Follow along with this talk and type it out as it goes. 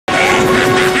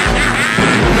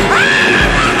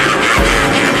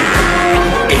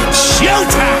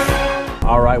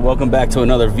Alright, welcome back to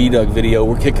another VEDUC video.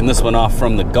 We're kicking this one off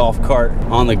from the golf cart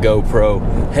on the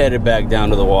GoPro, headed back down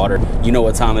to the water. You know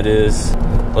what time it is.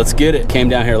 Let's get it. Came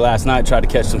down here last night, tried to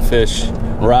catch some fish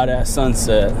right at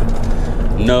sunset.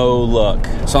 No luck.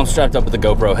 So I'm strapped up with the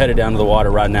GoPro, headed down to the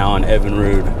water right now on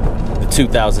Evinrude, the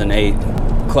 2008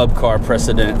 Club Car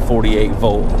Precedent 48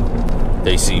 volt.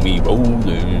 They see me rolling.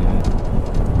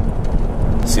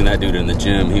 Seen that dude in the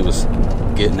gym. He was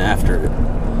getting after it.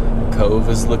 Cove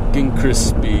is looking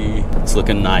crispy. It's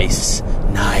looking nice.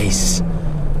 Nice.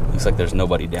 Looks like there's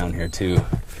nobody down here too.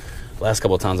 Last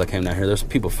couple of times I came down here, there's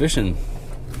people fishing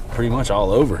pretty much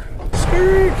all over.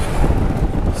 Skirt.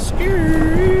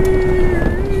 Skirt.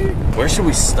 Where should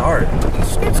we start?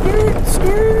 Skirt, skirt,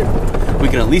 skirt. We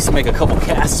can at least make a couple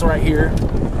casts right here.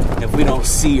 If we don't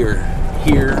see or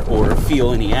hear or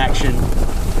feel any action,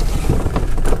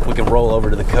 we can roll over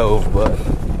to the cove, but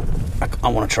I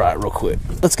want to try it real quick.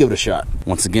 Let's give it a shot.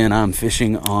 Once again, I'm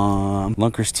fishing on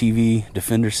LunkersTV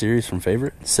Defender series from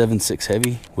Favorite. 7.6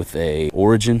 heavy with a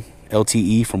Origin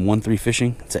LTE from 1.3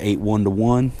 Fishing. It's an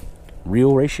 8:1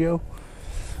 reel ratio.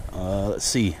 Let's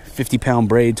see, 50-pound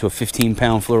braid to a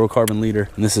 15-pound fluorocarbon leader.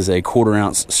 And this is a 1/4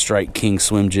 ounce Strike King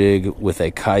Swimjig with a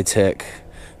Keitech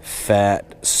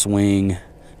fat swing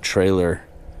trailer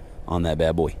on that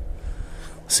bad boy.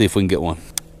 Let's see if we can get one.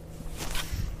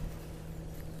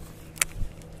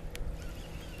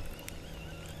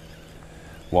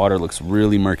 Water looks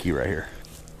really murky right here.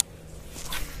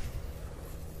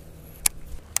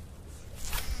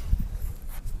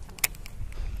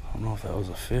 I don't know if that was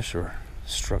a fish or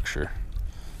structure.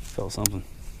 Felt something.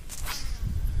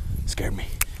 Scared me.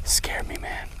 Scared me,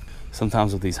 man.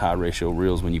 Sometimes with these high ratio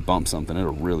reels, when you bump something,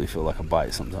 it'll really feel like a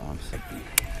bite sometimes.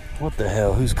 What the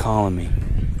hell? Who's calling me?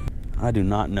 I do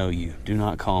not know you. Do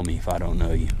not call me if I don't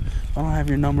know you. If I don't have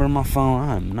your number on my phone,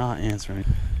 I am not answering.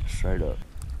 Straight up.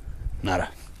 Nada.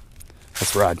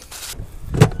 Let's ride.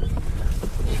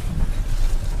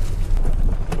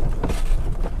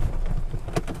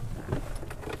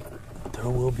 There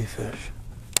will be fish.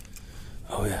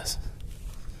 Oh yes.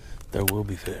 There will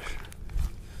be fish.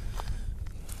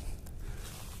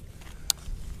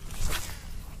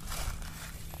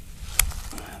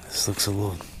 This looks a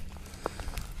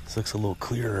little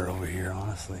clearer over here,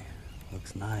 honestly.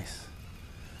 Looks nice.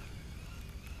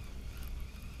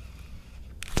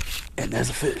 And there's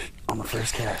a fish on the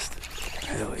first cast.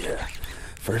 Hell yeah.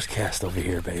 First cast over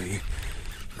here, baby.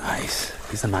 Nice.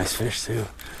 He's a nice fish too.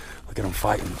 Look at him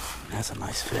fighting. That's a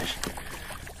nice fish.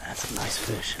 That's a nice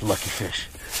fish. Lucky fish.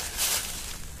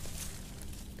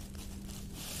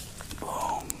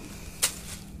 Boom.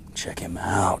 Check him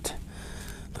out.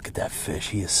 Look at that fish.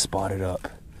 He is spotted up.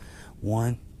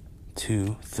 1,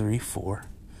 2, 3, 4,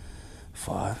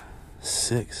 5,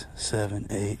 6, 7,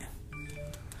 8,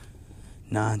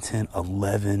 9, 10,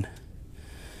 11,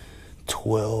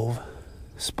 12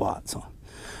 spots on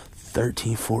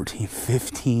 13, 14,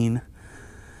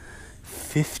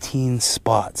 15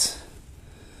 spots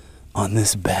on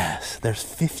this bass. There's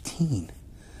 15.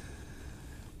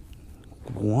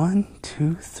 1,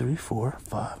 2, 3, 4,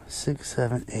 5, 6,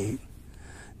 7, 8,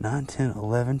 9, 10,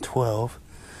 11, 12,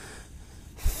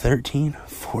 13,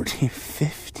 14,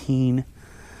 15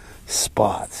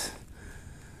 spots.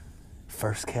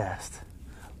 First cast.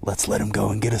 Let's let him go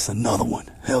and get us another one.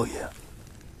 Hell yeah.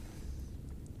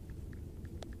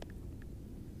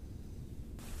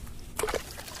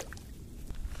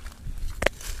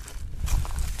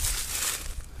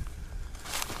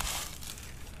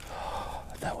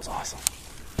 That was awesome.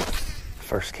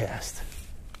 First cast.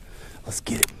 Let's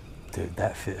get it. Dude,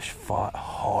 that fish fought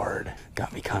hard.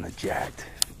 Got me kind of jacked.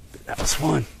 That was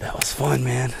fun. That was fun,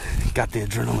 man. Got the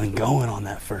adrenaline going on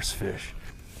that first fish.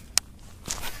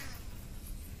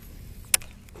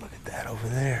 That over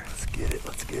there. Let's get it.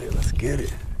 Let's get it. Let's get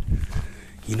it.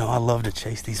 You know I love to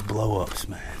chase these blow-ups,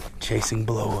 man. Chasing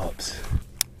blow-ups.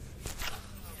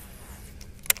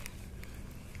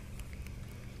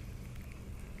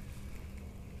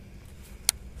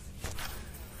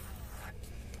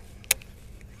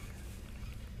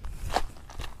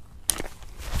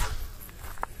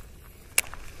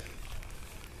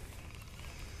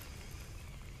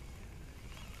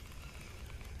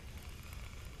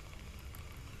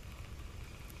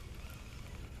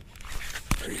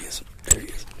 There he is. There he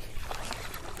is.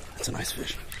 That's a nice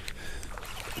fish.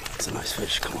 That's a nice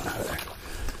fish coming out of there.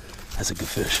 That's a good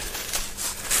fish.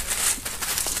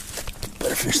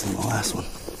 Better fish than the last one.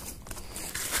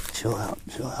 Chill out.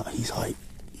 Chill out. He's hype.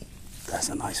 That's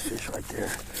a nice fish right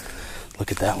there.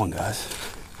 Look at that one, guys.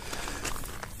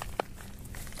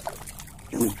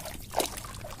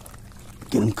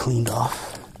 Get him cleaned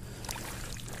off.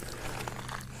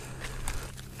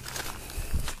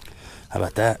 How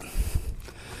about that?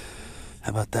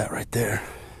 How about that right there?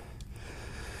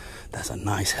 That's a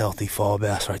nice healthy fall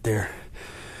bass right there.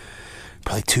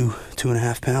 Probably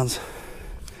 2.5 pounds.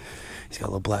 He's got a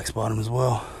little black spot on him as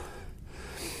well.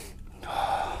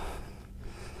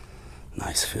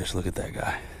 Nice fish, look at that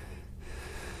guy.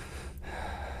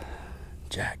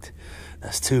 Jacked.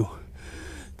 That's 2.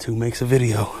 2 makes a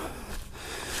video.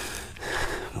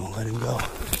 Don't let him go.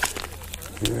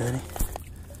 You ready?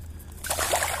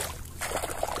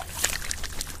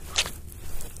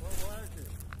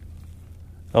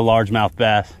 A largemouth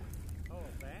bass. Oh,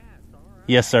 a bass, all right.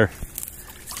 Yes, sir.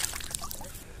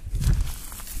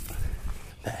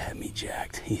 That had me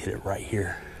jacked. He hit it right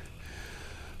here.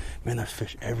 Man, there's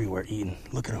fish everywhere eating.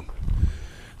 Look at them.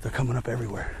 They're coming up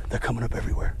everywhere. They're coming up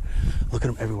everywhere. Look at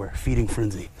them everywhere. Feeding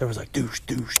frenzy. There was like douche,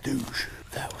 douche, douche.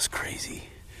 That was crazy.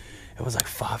 It was like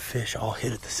 5 fish all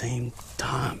hit at the same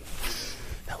time.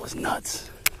 That was nuts.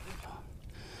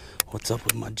 What's up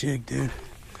with my jig, dude?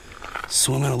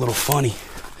 Swimming a little funny.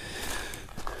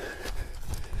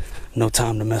 No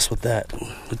time to mess with that.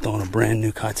 We're throwing a brand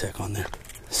new Keitech on there.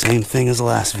 Same thing as the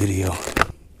last video.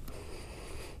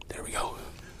 There we go.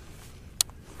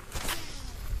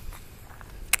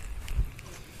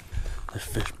 There's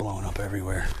fish blowing up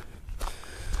everywhere.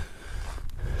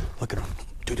 Look at them.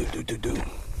 Do, do, do, do, do.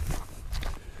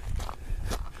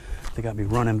 They got me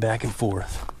running back and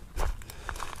forth.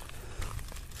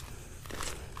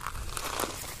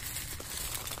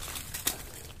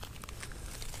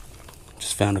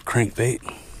 Just found a crankbait.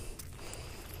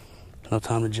 No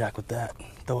time to jack with that.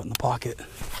 Throw it in the pocket.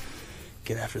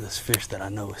 Get after this fish that I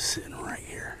know is sitting right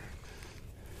here.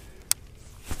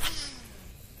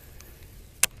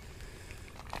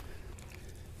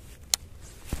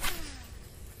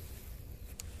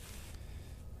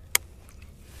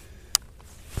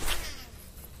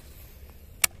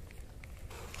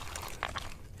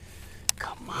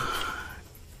 Come on.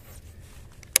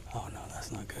 Oh no,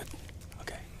 that's not good.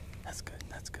 Okay, that's good.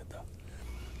 That's good though.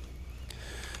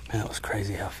 Man, that was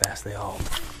crazy how fast they all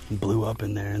blew up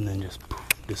in there and then just poof,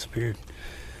 disappeared.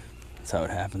 That's how it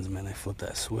happens, man. They flip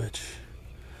that switch.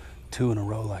 2 in a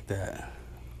row like that.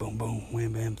 Boom, boom,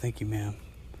 wham, bam, thank you, ma'am.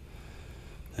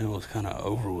 Then it was kind of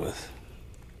over with.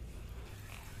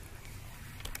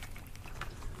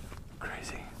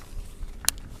 Crazy.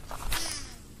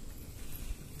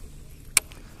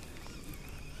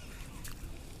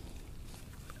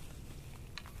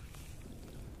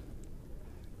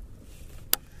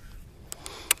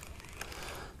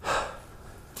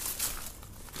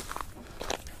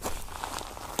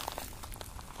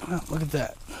 Well, look at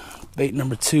that. Bait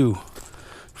number 2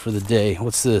 for the day.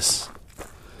 What's this?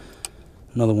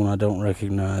 Another one I don't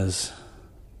recognize.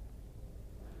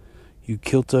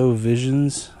 Ukilto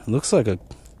Visions. It looks like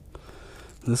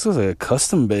a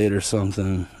custom bait or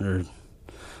something. Or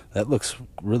that looks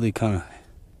really kind of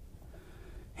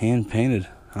hand painted.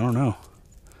 I don't know.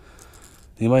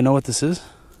 Anybody know what this is?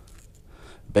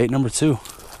 Bait number 2.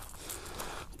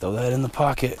 Throw that in the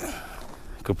pocket.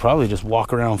 Could probably just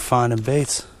walk around finding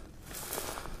baits.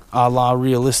 A la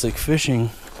Realistic Fishing.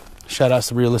 Shout outs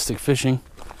to Realistic Fishing.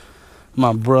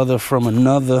 My brother from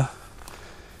another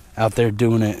out there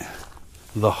doing it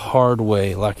the hard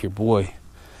way, like your boy.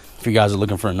 If you guys are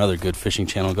looking for another good fishing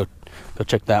channel, go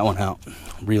check that one out.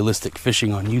 Realistic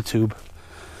Fishing on YouTube.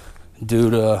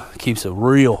 Dude keeps it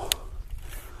real.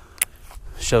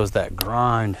 Shows that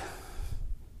grind.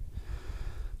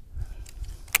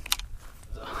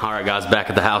 All right, guys, back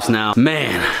at the house now.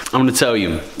 Man, I'm gonna tell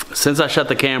you, since I shut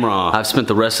the camera off, I've spent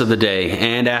the rest of the day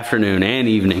and afternoon and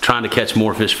evening trying to catch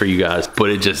more fish for you guys,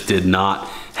 but it just did not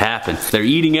happen. They're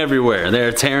eating everywhere.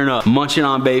 They're tearing up, munching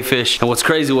on bait fish. And what's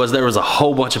crazy was there was a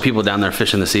whole bunch of people down there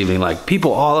fishing this evening, like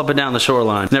people all up and down the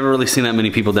shoreline. Never really seen that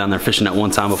many people down there fishing at one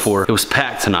time before. It was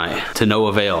packed tonight to no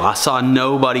avail. I saw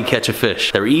nobody catch a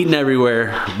fish. They were eating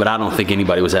everywhere, but I don't think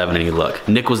anybody was having any luck.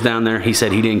 Nick was down there. He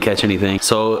said he didn't catch anything.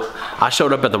 So I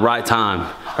showed up at the right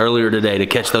time earlier today to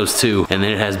catch those 2, and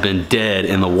then it has been dead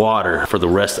in the water for the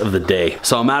rest of the day.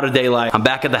 So I'm out of daylight. I'm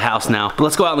back at the house now, but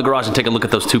let's go out in the garage and take a look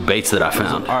at those 2 baits that I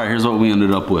found. All right, here's what we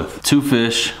ended up with. 2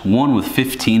 fish, one with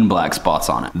 15 black spots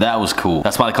on it. That was cool.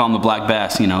 That's why they call them the black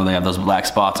bass. You know, they have those black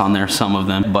spots on there, some of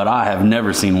them, but I have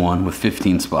never seen one with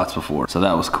 15 spots before, so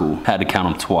that was cool. Had to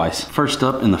count them twice. First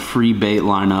up in the free bait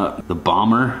lineup, the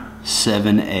Bomber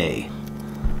 7A.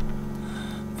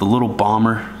 The little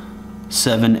Bomber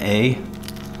 7A.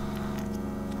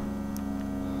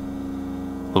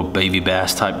 Little baby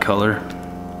bass type color.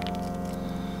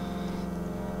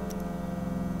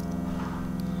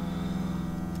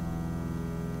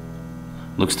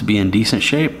 Looks to be in decent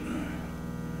shape.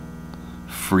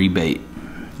 Free bait.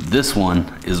 This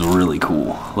one is really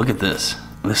cool. Look at this.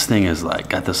 This thing is like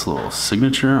got this little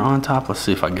signature on top. Let's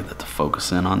see if I can get that to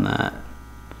focus in on that.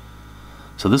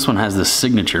 So this one has this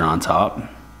signature on top.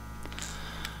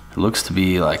 It looks to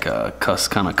be like a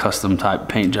kind of custom type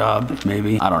paint job,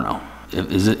 maybe. I don't know.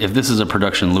 If this is a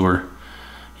production lure,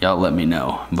 y'all let me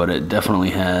know. But it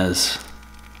definitely has,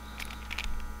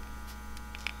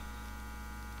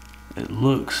 it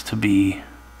looks to be,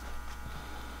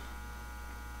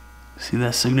 see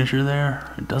that signature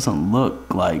there? It doesn't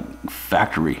look like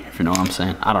factory, if you know what I'm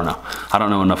saying. I don't know. I don't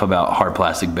know enough about hard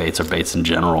plastic baits or baits in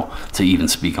general to even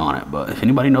speak on it. But if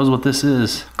anybody knows what this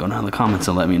is, go down in the comments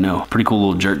and let me know. Pretty cool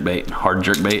little jerk bait, hard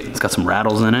jerk bait. It's got some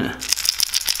rattles in it.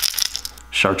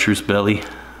 Chartreuse belly,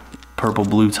 purple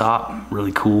blue top,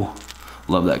 really cool.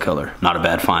 Love that color. Not a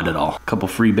bad find at all. A couple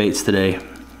free baits today,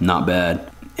 not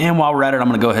bad. And while we're at it, I'm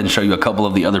gonna go ahead and show you a couple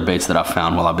of the other baits that I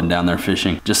found while I've been down there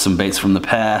fishing. Just some baits from the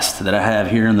past that I have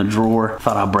here in the drawer.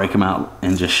 Thought I'd break them out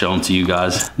and just show them to you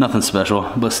guys. Nothing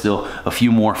special, but still a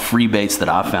few more free baits that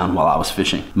I found while I was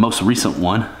fishing. Most recent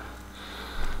one,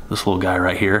 this little guy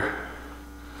right here.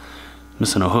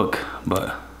 Missing a hook,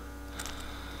 but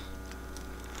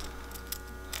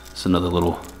it's another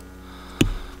little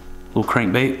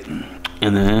crankbait.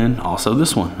 And then also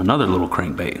this one, another little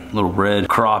crankbait, little red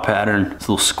craw pattern, it's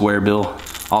a little square bill.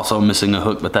 Also missing a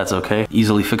hook, but that's okay.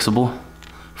 Easily fixable.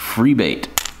 Free bait.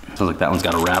 Sounds like that one's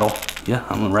got a rattle. Yeah,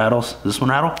 that one rattles. Does this one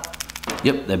rattle?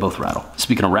 Yep, they both rattle.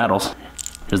 Speaking of rattles,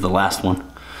 here's the last one.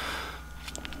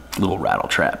 Little rattle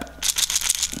trap.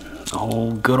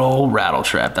 Oh, good old rattle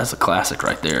trap. That's a classic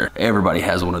right there. Everybody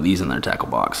has one of these in their tackle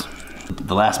box.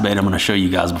 The last bait I'm gonna show you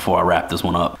guys before I wrap this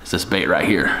one up is this bait right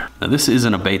here. Now this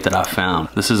isn't a bait that I found.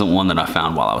 This isn't one that I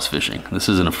found while I was fishing. This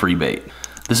isn't a free bait.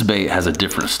 This bait has a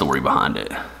different story behind it.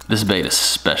 This bait is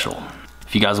special.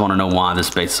 If you guys wanna know why this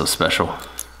bait's so special,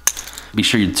 be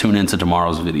sure you tune into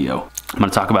tomorrow's video. I'm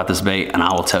gonna talk about this bait and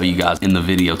I will tell you guys in the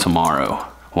video tomorrow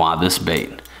why this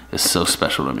bait is so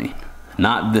special to me.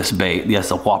 Not this bait, yes,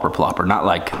 a whopper plopper, not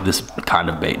like this kind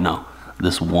of bait, no.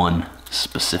 This one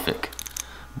specific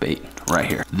bait right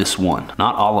here. This one,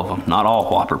 not all of them, not all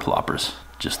whopper ploppers,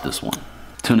 just this one.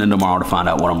 Tune in tomorrow to find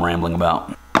out what I'm rambling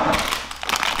about.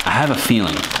 I have a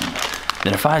feeling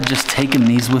that if I had just taken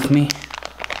these with me,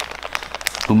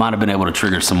 we might have been able to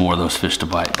trigger some more of those fish to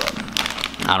bite,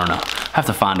 but I don't know. Have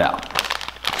to find out.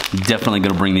 Definitely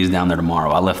gonna bring these down there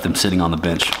tomorrow. I left them sitting on the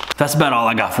bench. That's about all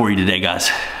I got for you today,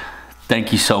 guys.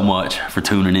 Thank you so much for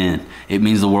tuning in. It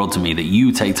means the world to me that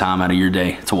you take time out of your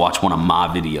day to watch one of my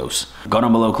videos. Go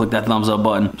down below, click that thumbs up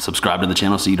button, subscribe to the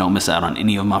channel so you don't miss out on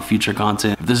any of my future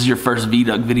content. If this is your first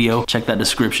VEDUC video, check that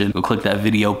description. Go click that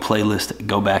video playlist,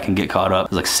 go back and get caught up.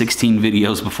 There's like 16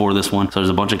 videos before this one, so there's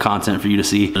a bunch of content for you to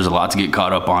see. There's a lot to get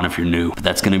caught up on if you're new. But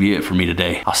that's gonna be it for me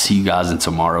today. I'll see you guys in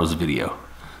tomorrow's video.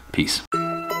 Peace.